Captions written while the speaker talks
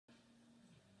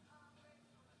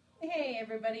Hey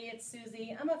everybody, it's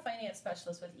Susie. I'm a finance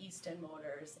specialist with Easton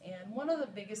Motors, and one of the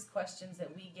biggest questions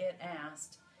that we get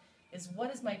asked is,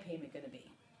 what is my payment going to be?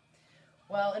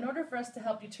 Well, in order for us to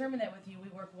help determine that with you, we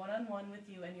work one-on-one with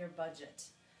you and your budget.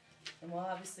 And we'll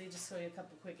obviously just show you a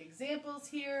couple quick examples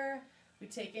here. We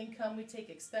take income, we take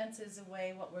expenses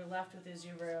away. What we're left with is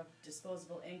your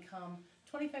disposable income.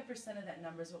 25% of that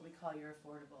number is what we call your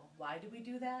affordable. Why do we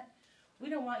do that? We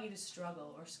don't want you to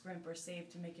struggle or scrimp or save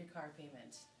to make your car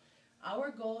payment.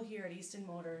 Our goal here at Easton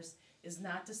Motors is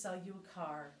not to sell you a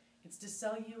car, it's to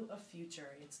sell you a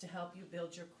future. It's to help you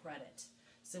build your credit.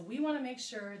 So we want to make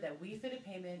sure that we fit a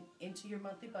payment into your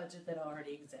monthly budget that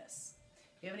already exists.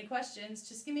 If you have any questions,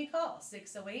 just give me a call,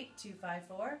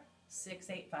 608-254-6855.